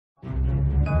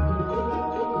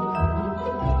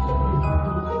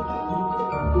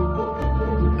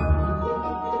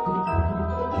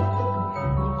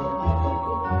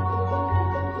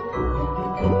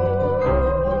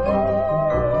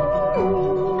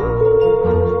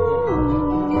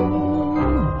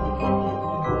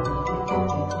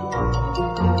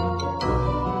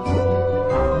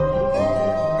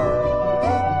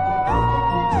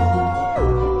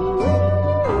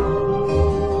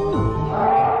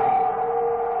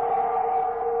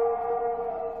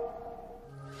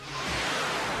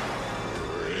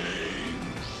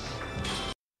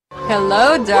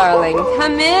Hello, darling.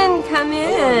 Come in, come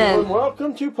in.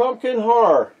 Welcome to Pumpkin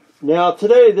Horror. Now,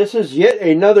 today, this is yet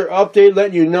another update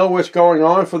letting you know what's going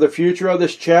on for the future of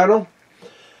this channel.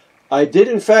 I did,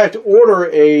 in fact, order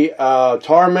a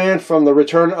Tarman from the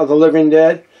Return of the Living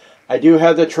Dead. I do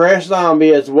have the Trash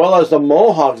Zombie as well as the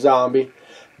Mohawk Zombie.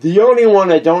 The only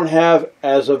one I don't have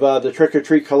as of the Trick or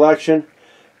Treat collection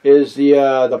is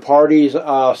the party's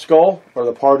skull, or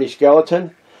the party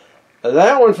skeleton.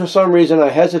 That one, for some reason, I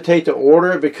hesitate to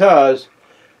order it because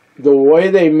the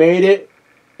way they made it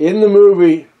in the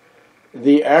movie,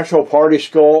 the actual party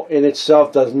skull in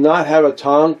itself does not have a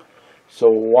tongue. So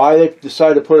why they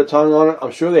decided to put a tongue on it, I'm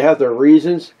sure they have their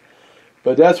reasons.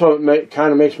 But that's what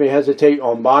kind of makes me hesitate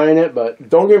on buying it. But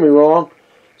don't get me wrong,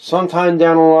 sometime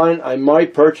down the line I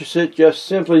might purchase it just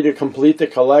simply to complete the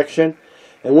collection.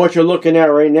 And what you're looking at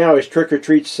right now is Trick or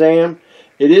Treat Sam.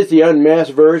 It is the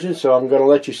unmasked version, so I'm going to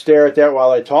let you stare at that while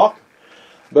I talk.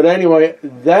 But anyway,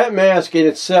 that mask in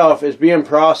itself is being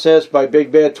processed by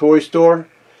Big Bad Toy Store.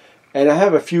 And I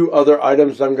have a few other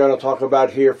items I'm going to talk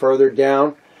about here further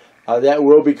down that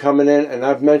will be coming in. And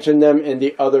I've mentioned them in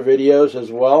the other videos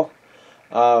as well.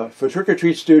 For Trick or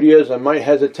Treat Studios, I might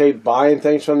hesitate buying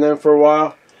things from them for a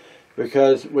while.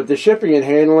 Because with the shipping and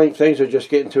handling, things are just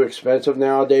getting too expensive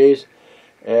nowadays.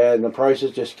 And the prices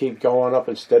just keep going up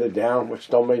instead of down, which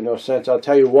don't make no sense. I'll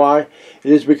tell you why.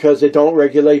 It is because they don't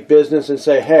regulate business and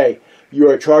say, hey, you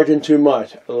are charging too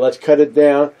much. Let's cut it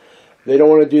down. They don't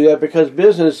want to do that because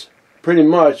business pretty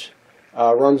much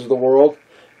runs the world.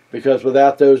 Because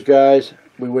without those guys,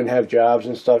 we wouldn't have jobs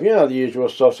and stuff. You know, the usual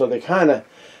stuff. So they kind of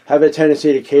have a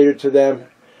tendency to cater to them.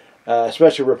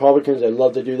 Especially Republicans. They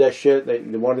love to do that shit. They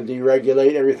want to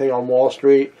deregulate everything on Wall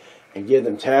Street and give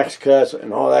them tax cuts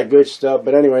and all that good stuff.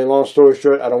 But anyway, long story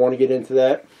short, I don't want to get into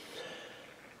that.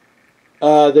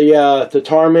 The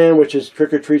Tarman, which is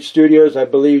Trick or Treat Studios, I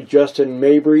believe Justin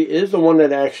Mabry is the one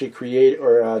that actually created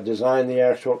or designed the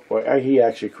actual, well, he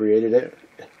actually created it,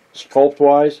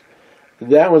 sculpt-wise.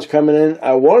 That one's coming in.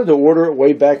 I wanted to order it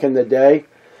way back in the day,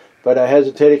 but I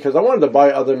hesitated because I wanted to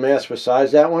buy other masks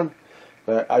besides that one.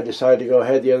 But I decided to go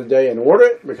ahead the other day and order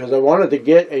it because I wanted to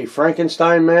get a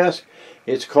Frankenstein mask.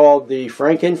 It's called the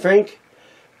Frankenfink.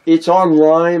 It's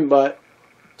online, but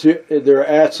they're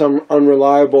at some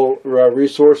unreliable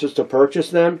resources to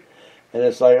purchase them. And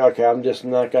it's like, okay, I'm just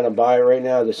not going to buy it right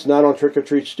now. It's not on Trick or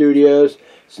Treat Studios.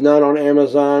 It's not on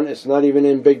Amazon. It's not even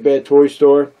in Big Bad Toy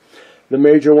Store. The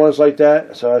major ones like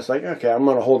that. So I was like, okay, I'm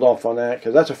going to hold off on that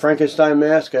because that's a Frankenstein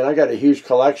mask. And I got a huge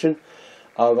collection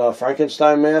of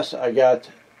Frankenstein masks. I got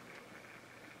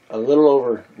a little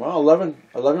over, well,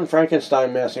 11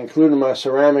 Frankenstein masks, including my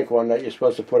ceramic one that you're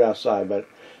supposed to put outside. But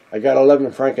I got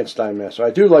 11 Frankenstein masks. So I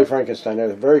do like Frankenstein.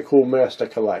 They're a very cool mask to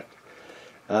collect.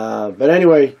 But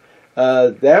anyway,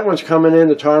 that one's coming in,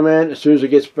 the Tarman. As soon as it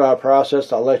gets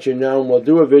processed, I'll let you know. And we'll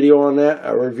do a video on that,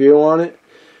 a review on it.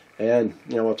 And,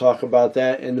 you know, we'll talk about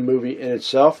that in the movie in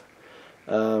itself.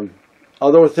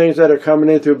 Other things that are coming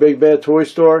in through Big Bad Toy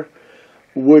Store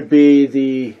would be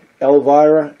the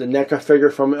Elvira, the NECA figure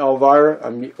from Elvira.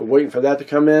 I'm waiting for that to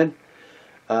come in.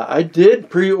 I did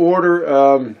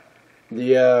pre-order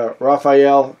the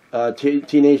Raphael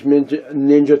Teenage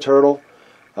Ninja Turtle,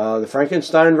 the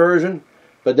Frankenstein version,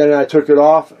 but then I took it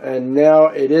off, and now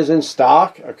it is in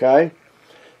stock, okay?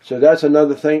 So that's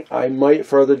another thing. I might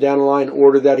further down the line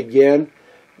order that again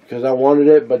because I wanted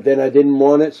it, but then I didn't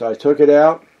want it, so I took it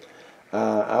out.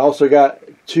 I also got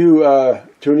two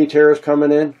Toony Terrors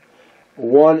coming in.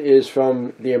 One is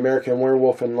from the American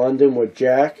Werewolf in London with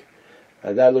Jack.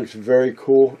 That looks very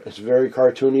cool. It's very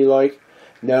cartoony-like.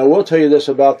 Now, I will tell you this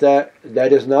about that.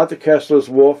 That is not the Kessler's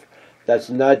wolf. That's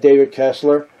not David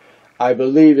Kessler. I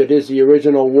believe it is the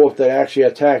original wolf that actually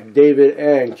attacked David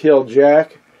and killed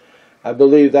Jack. I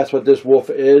believe that's what this wolf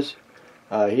is.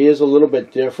 He is a little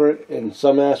bit different in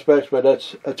some aspects, but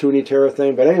that's a Toony Terror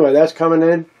thing. But anyway, that's coming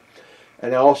in.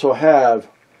 And I also have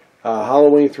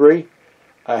Halloween 3.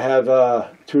 I have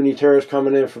Toony Terrors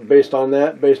coming in based on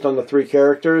that, based on the three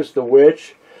characters, the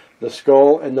witch, the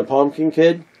skull, and the pumpkin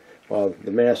kid. Well,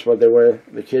 the mask, what they wear,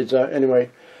 the kids.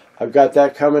 Anyway, I've got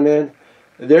that coming in.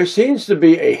 There seems to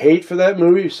be a hate for that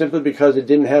movie simply because it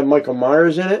didn't have Michael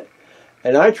Myers in it.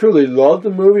 And I truly loved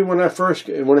the movie when it first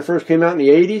came out in the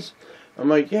 80s. I'm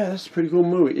like, yeah, that's a pretty cool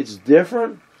movie. It's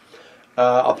different.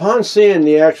 Upon seeing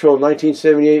the actual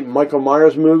 1978 Michael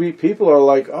Myers movie, people are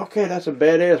like, okay, that's a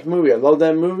badass movie. I love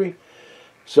that movie.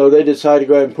 So they decided to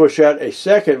go ahead and push out a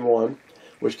second one,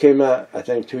 which came out, I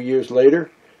think, 2 years later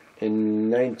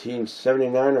in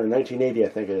 1979 or 1980, I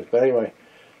think it is. But anyway,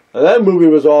 that movie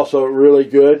was also really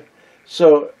good.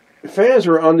 So fans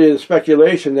were under the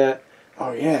speculation that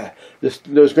oh yeah, there's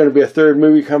going to be a third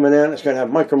movie coming out. It's going to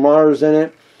have Michael Myers in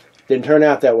it. Didn't turn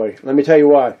out that way. Let me tell you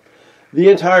why. The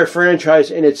entire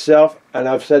franchise in itself, and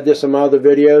I've said this in my other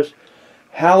videos,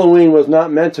 Halloween was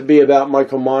not meant to be about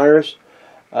Michael Myers.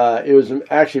 It was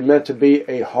actually meant to be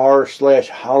a horror /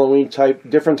 Halloween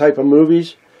different type of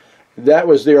movies. That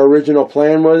was the original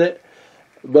plan with it.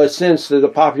 But since the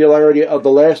popularity of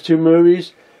the last two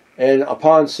movies, and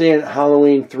upon seeing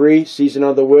Halloween 3, Season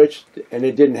of the Witch, and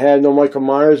it didn't have no Michael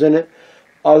Myers in it,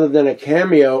 other than a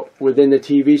cameo within the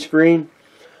TV screen,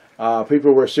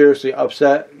 people were seriously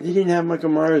upset. They didn't have Michael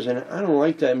Myers in it. I don't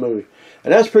like that movie.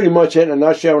 And that's pretty much it in a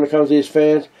nutshell when it comes to these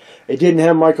fans. It didn't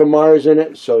have Michael Myers in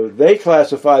it, so they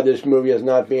classified this movie as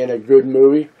not being a good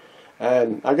movie.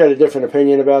 And I got a different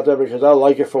opinion about that because I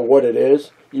like it for what it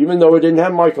is, even though it didn't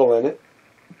have Michael in it.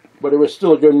 But it was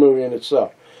still a good movie in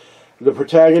itself. The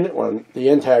protagonist, well, the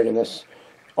antagonists,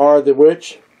 are the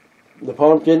witch, the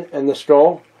pumpkin, and the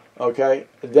skull. Okay,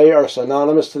 they are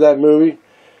synonymous to that movie,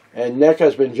 and Neca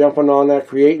has been jumping on that,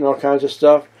 creating all kinds of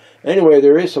stuff. Anyway,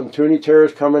 there is some Toony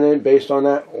Terrors coming in based on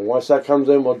that. Once that comes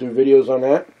in, we'll do videos on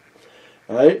that.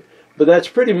 All right, but that's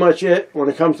pretty much it when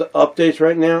it comes to updates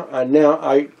right now.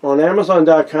 On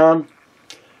Amazon.com,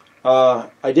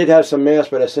 I did have some masks,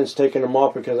 but I've since taken them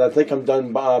off because I think I'm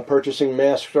done purchasing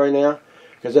masks right now.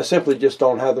 Because I simply just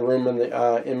don't have the room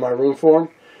in my room for them,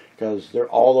 because they're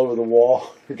all over the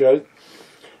wall. Okay,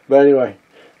 but anyway,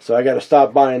 so I got to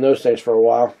stop buying those things for a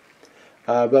while.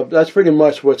 But that's pretty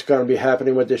much what's going to be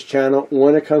happening with this channel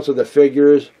when it comes to the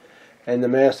figures and the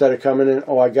masks that are coming in.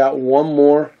 Oh, I got one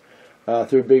more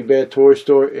through Big Bad Toy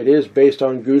Store. It is based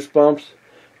on Goosebumps.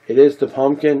 It is the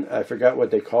pumpkin. I forgot what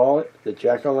they call it, the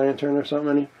jack-o'-lantern or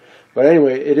something. But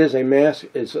anyway, it is a mask.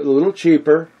 It's a little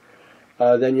cheaper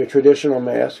than your traditional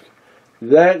mask.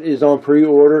 That is on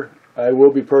pre-order. I will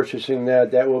be purchasing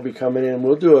that. That will be coming in.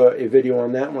 We'll do a video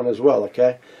on that one as well,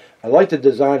 okay? I like the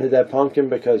design of that pumpkin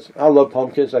because I love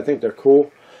pumpkins. I think they're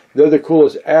cool. They're the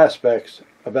coolest aspects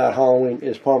about Halloween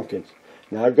is pumpkins.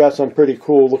 Now, I've got some pretty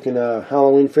cool looking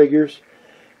Halloween figures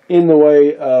in the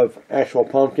way of actual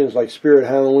pumpkins, like Spirit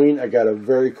Halloween. I got a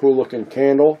very cool looking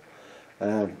candle.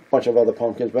 A bunch of other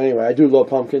pumpkins. But anyway, I do love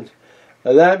pumpkins.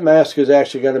 Now, that mask is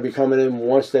actually going to be coming in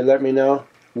once they let me know.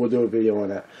 We'll do a video on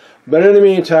that. But in the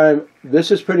meantime, this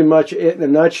is pretty much it in a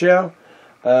nutshell.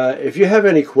 If you have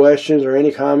any questions or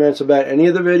any comments about any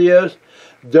of the videos,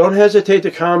 don't hesitate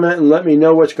to comment and let me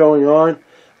know what's going on.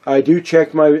 I do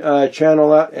check my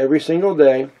channel out every single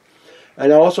day.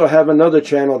 And I also have another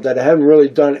channel that I haven't really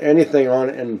done anything on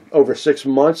in over 6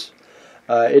 months.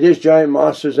 It is Giant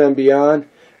Monsters and Beyond.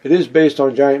 It is based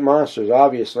on giant monsters,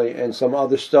 obviously, and some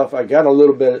other stuff. I got a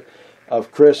little bit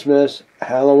of Christmas,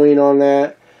 Halloween on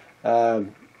that.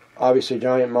 Obviously,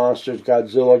 giant monsters,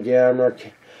 Godzilla, Gamera,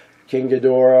 King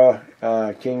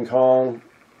Ghidorah, King Kong,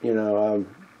 you know,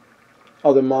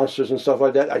 other monsters and stuff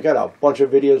like that. I got a bunch of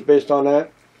videos based on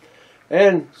that.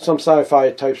 And some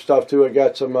sci-fi type stuff, too. I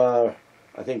got some, I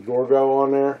think, Gorgo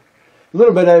on there. A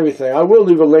little bit of everything. I will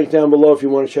leave a link down below if you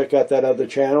want to check out that other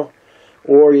channel.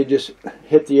 Or you just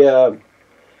hit the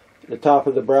top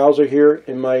of the browser here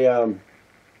in my,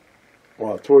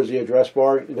 well, towards the address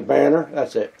bar, the banner,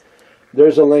 that's it.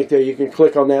 There's a link there. You can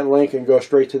click on that link and go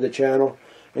straight to the channel.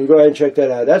 And go ahead and check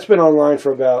that out. That's been online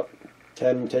for about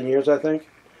 10 years, I think.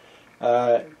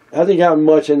 Hasn't gotten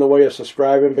much in the way of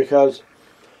subscribing because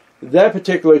that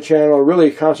particular channel really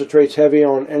concentrates heavy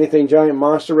on anything giant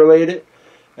monster related.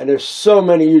 And there's so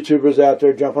many YouTubers out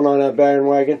there jumping on that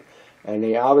bandwagon. And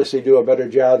they obviously do a better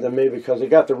job than me because they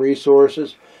got the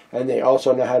resources and they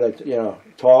also know how to, you know,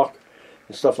 talk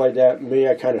and stuff like that. Me,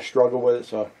 I kind of struggle with it,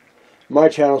 so my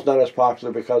channel's not as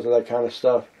popular because of that kind of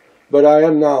stuff. But I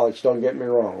am knowledge, don't get me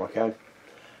wrong, okay?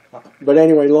 But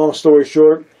anyway, long story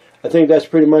short, I think that's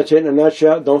pretty much it in a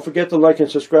nutshell. Don't forget to like and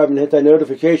subscribe and hit that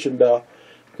notification bell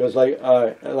because like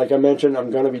I mentioned, I'm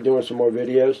going to be doing some more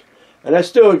videos. And I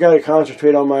still got to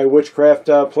concentrate on my witchcraft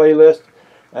playlist.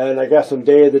 And I got some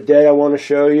Day of the Day I want to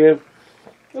show you.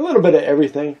 A little bit of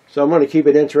everything. So I'm going to keep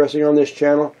it interesting on this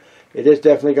channel. It is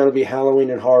definitely going to be Halloween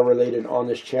and horror related on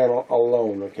this channel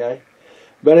alone, okay?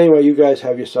 But anyway, you guys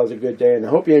have yourselves a good day. And I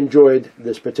hope you enjoyed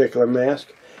this particular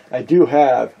mask. I do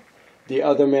have the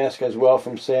other mask as well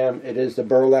from Sam. It is the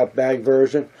burlap bag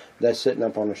version. That's sitting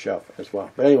up on the shelf as well.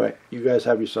 But anyway, you guys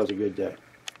have yourselves a good day.